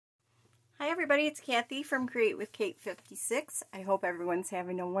Hi everybody, it's Kathy from Create with Kate 56. I hope everyone's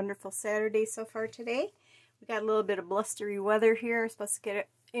having a wonderful Saturday so far today. We got a little bit of blustery weather here. We're supposed to get an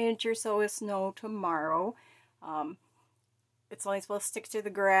inch or so of snow tomorrow. It's only supposed to stick to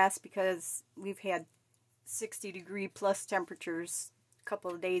the grass because we've had 60-degree plus temperatures a couple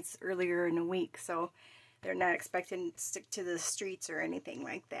of days earlier in the week, so they're not expecting to stick to the streets or anything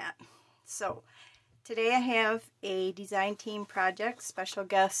like that. So today I have a design team project, special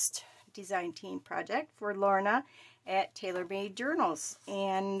guest design team project for Lorna at Tailor Made Journals,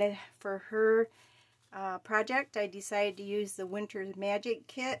 and for her project I decided to use the Winter Magic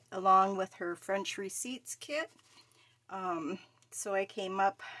kit along with her French Receipts kit. So I came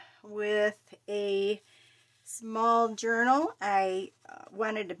up with a small journal. I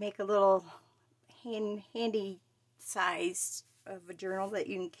wanted to make a little handy size of a journal that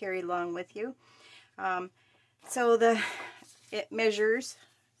you can carry along with you. It measures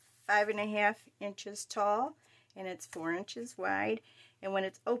 5.5 inches tall and it's 4 inches wide, and when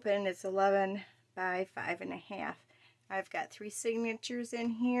it's open it's 11 by 5.5. I've got 3 signatures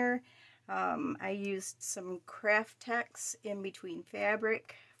in here. I used some craft text in between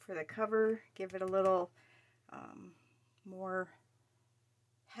fabric for the cover, give it a little more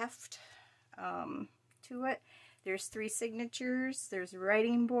heft to it. There's 3 signatures, there's a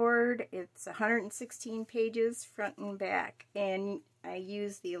writing board, it's 116 pages front and back, and I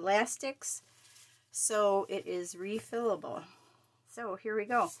use the elastics so it is refillable. So here we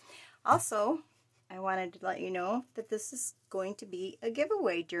go. Also, I wanted to let you know that this is going to be a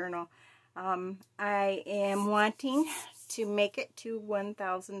giveaway journal. I am wanting to make it to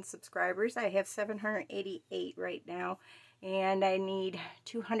 1,000 subscribers. I have 788 right now, and I need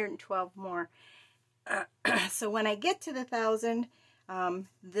 212 more. So when I get to the 1,000,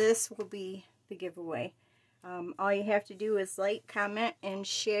 this will be the giveaway. All you have to do is like, comment, and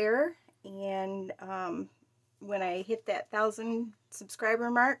share, and when I hit that 1,000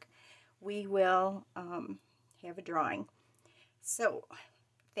 subscriber mark, we will have a drawing. So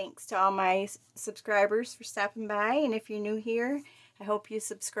thanks to all my subscribers for stopping by, and if you're new here, I hope you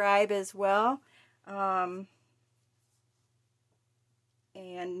subscribe as well.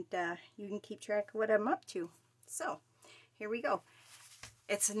 And you can keep track of what I'm up to. So here we go.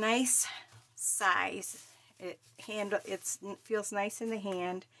 It's a nice size. It feels nice in the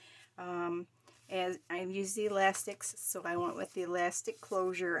hand. As I use the elastics, so I went with the elastic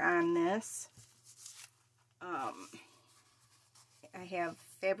closure on this. I have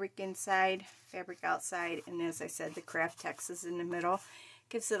fabric inside, fabric outside, and as I said, the craft text is in the middle.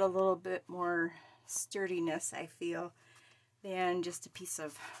 Gives it a little bit more sturdiness, I feel, than just a piece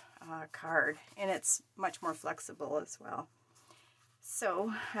of card, and it's much more flexible as well.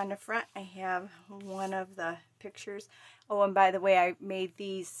 So on the front I have one of the pictures. Oh, and by the way, I made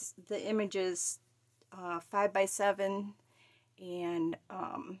the images 5 by 7, and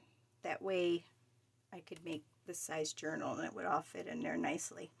that way I could make this size journal and it would all fit in there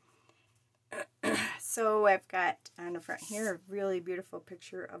nicely. So I've got on the front here a really beautiful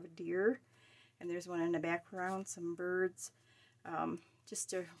picture of a deer, and there's one in the background, some birds.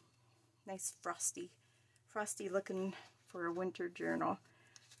 Just a nice frosty looking for a winter journal.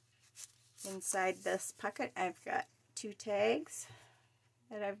 Inside this pocket I've got 2 tags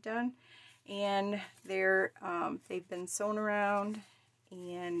that I've done, and they've been sewn around,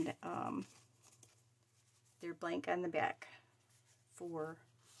 and they're blank on the back for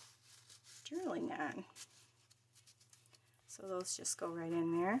journaling on. So those just go right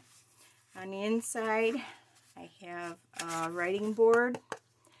in there. On the inside I have a writing board.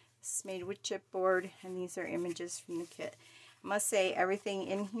 This is made with chipboard, and these are images from the kit. I must say everything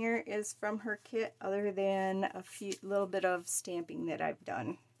in here is from her kit, other than a little bit of stamping that I've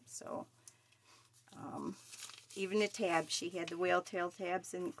done. So even the tabs, she had the whale tail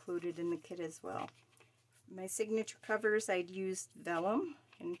tabs included in the kit as well. My signature covers, I'd used vellum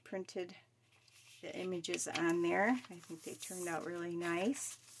and printed the images on there. I think they turned out really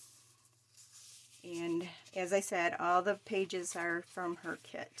nice. And as I said, all the pages are from her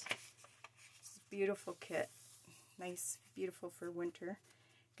kit. It's a beautiful kit. Nice, beautiful for winter.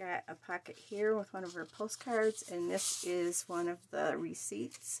 Got a pocket here with one of her postcards, and this is one of the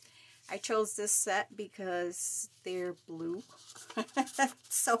receipts. I chose this set because they're blue.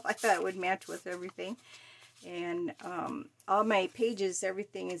 So I thought it would match with everything. And all my pages,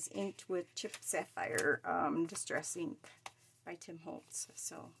 everything is inked with chipped sapphire distress ink by Tim Holtz.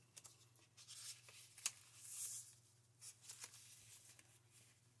 So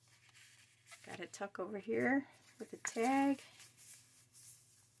got a tuck over here with a tag,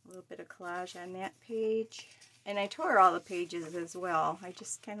 a little bit of collage on that page. And I tore all the pages as well. I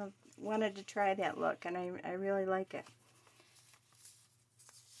just kind of wanted to try that look, and I really like it.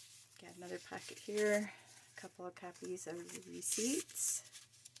 Got another pocket here, a couple of copies of the receipts.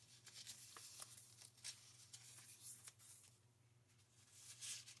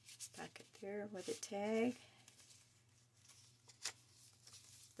 Pocket there with a tag.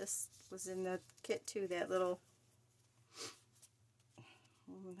 This was in the kit too, that little,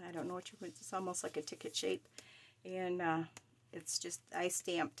 I don't know what you would, it's almost like a ticket shape. And it's just, I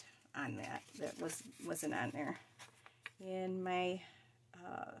stamped on that. That wasn't on there. In my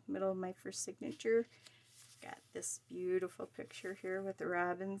middle of my first signature, got this beautiful picture here with the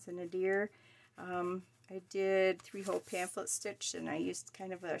robins and a deer. I did 3-hole pamphlet stitch, and I used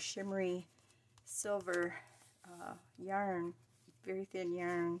kind of a shimmery silver yarn, very thin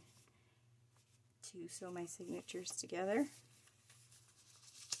yarn, to sew my signatures together.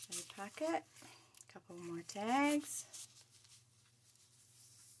 A pocket, a couple more tags.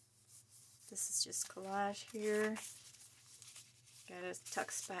 This is just collage here. Got a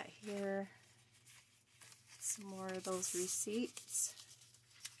tuck spot here. Some more of those receipts.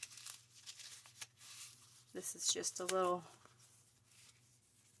 This is just a little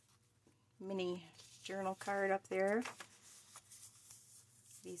mini journal card up there.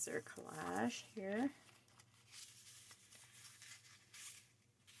 These are collage here.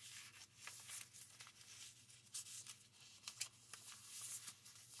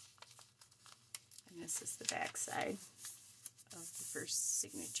 And this is the back side of the first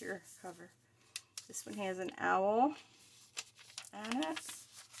signature cover. This one has an owl on it.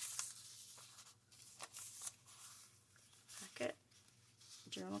 Pocket,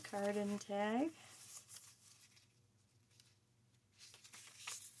 journal card and tag.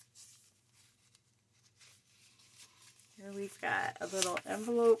 Here we've got a little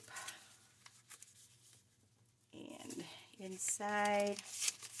envelope, and inside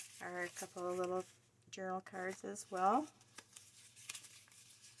are a couple of little journal cards as well.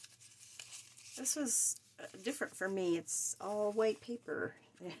 This was different for me. It's all white paper.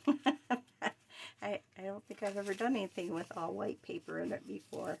 I don't think I've ever done anything with all white paper in it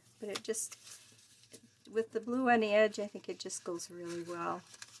before, but it just, with the blue on the edge, I think it just goes really well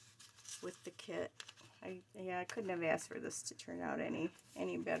with the kit. I couldn't have asked for this to turn out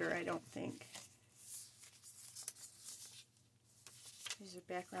any better, I don't think. These are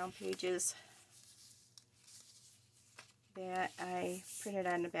background pages that I printed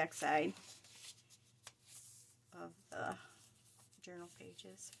on the back side of the journal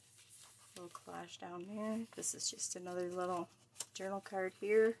pages. A little collage down there. This is just another little journal card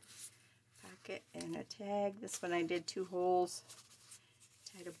here. Pocket and a tag. This one I did 2 holes.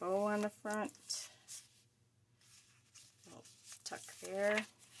 Tied a bow on the front. Little tuck there.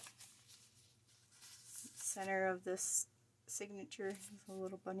 Center of this signature, the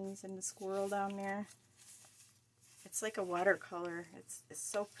little bunnies and the squirrel down there. It's like a watercolor. It's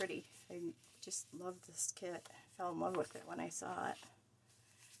so pretty. I just love this kit. I fell in love with it when I saw it.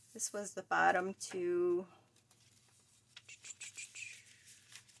 This was the bottom to,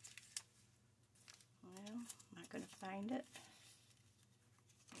 well, I'm not going to find it.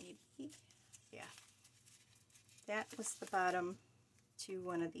 Maybe, yeah. That was the bottom to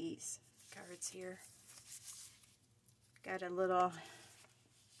one of these cards here. Got a little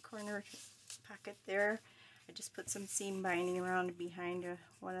corner pocket there. I just put some seam binding around behind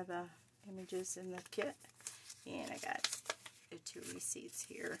one of the images in the kit. And I got the 2 receipts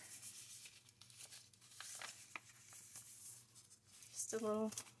here. Just a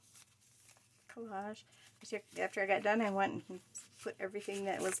little collage. After I got done, I went and put everything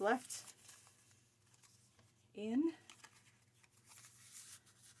that was left in.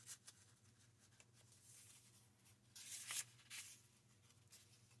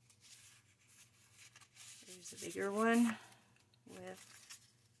 There's a bigger one with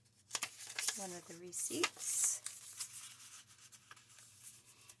one of the receipts.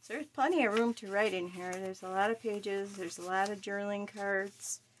 So there's plenty of room to write in here. There's a lot of pages. There's a lot of journaling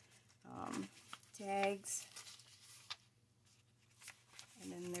cards, tags,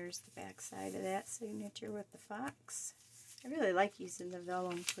 and then there's the back side of that signature with the fox. I really like using the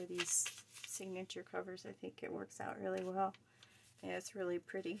vellum for these signature covers. I think it works out really well. Yeah, it's really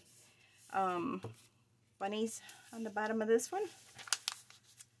pretty. Bunnies on the bottom of this one.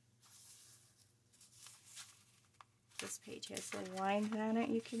 This page has little lines on it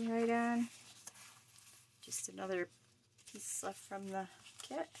you can write on. Just another piece left from the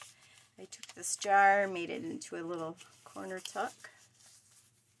kit. I took this jar, made it into a little corner tuck.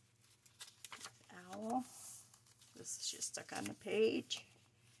 Owl. This is just stuck on the page.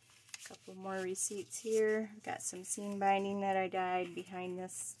 A Couple more receipts here. Got some seam binding that I dyed behind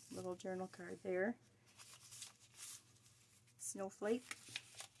this little journal card there. Snowflake.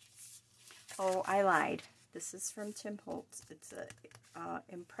 Oh, I lied. This is from Tim Holtz. It's a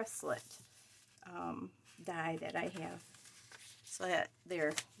Impresslet die that I have. So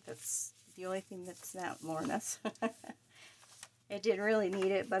that's the only thing that's not Lorna's. I didn't really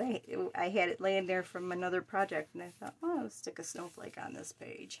need it, but I had it laying there from another project, and I thought, oh, I'll stick a snowflake on this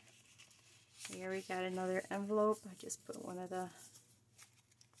page. Here we got another envelope. I just put one of the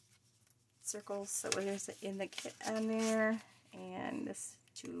circles that was in the kit on there, and this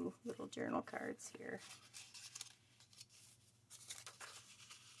 2 little journal cards here.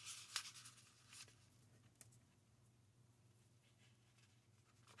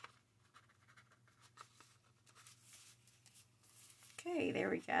 Okay, there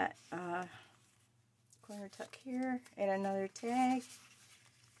we got corner tuck here and another tag.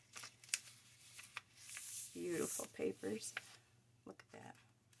 Beautiful papers. Look at that.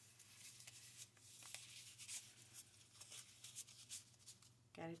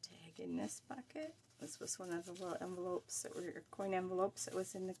 Got a tag in this pocket. This was one of the little envelopes that were coin envelopes that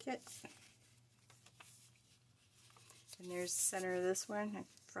was in the kit. And there's the center of this one, a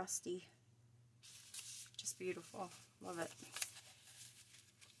frosty. Just beautiful. Love it.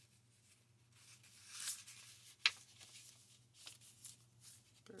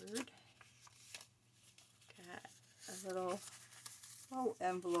 Bird. Got a little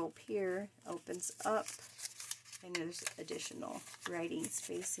envelope here. Opens up, and there's additional writing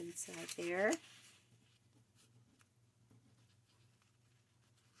space inside there.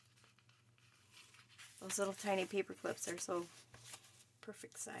 Those little tiny paper clips are so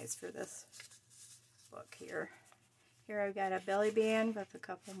perfect size for this book here. Here I've got a belly band with a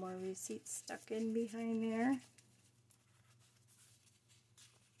couple more receipts stuck in behind there.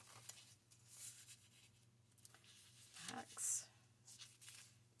 Box.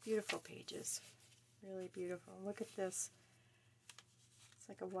 Beautiful pages. Really beautiful. Look at this. It's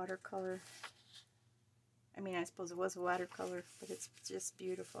like a watercolor. I mean, I suppose it was a watercolor, but it's just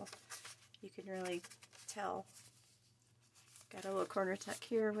beautiful. You can really tell. Got a little corner tuck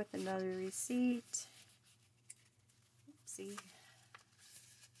here with another receipt. Oopsie.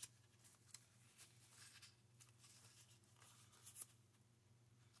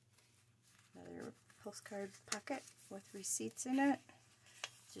 Another postcard pocket with receipts in it.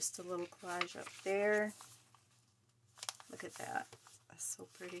 Just a little collage up there. Look at that. That's so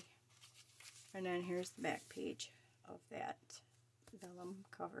pretty. And then here's the back page of that vellum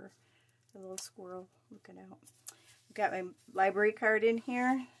cover. A little squirrel looking out. I've got my library card in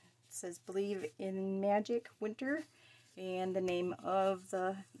here. It says Believe in Magic Winter. And the name of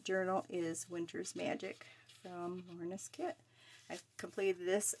the journal is Winter's Magic from Lorna's kit. I completed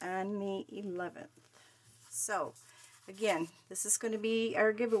this on the 11th. So, again, this is going to be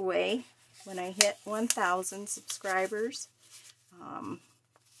our giveaway when I hit 1,000 subscribers.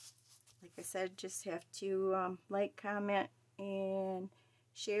 Like I said, just have to like, comment, and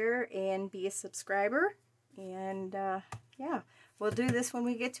share, and be a subscriber. And yeah, we'll do this when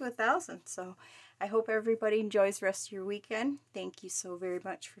we get to 1,000. So I hope everybody enjoys the rest of your weekend. Thank you so very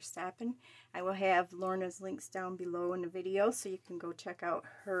much for stopping. I will have Lorna's links down below in the video, so you can go check out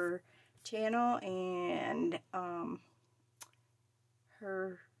her channel and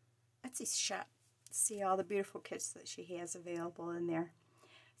her Etsy shop. See all the beautiful kits that she has available in there.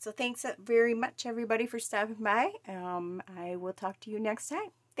 So thanks very much, everybody, for stopping by. I will talk to you next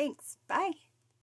time. Thanks. Bye.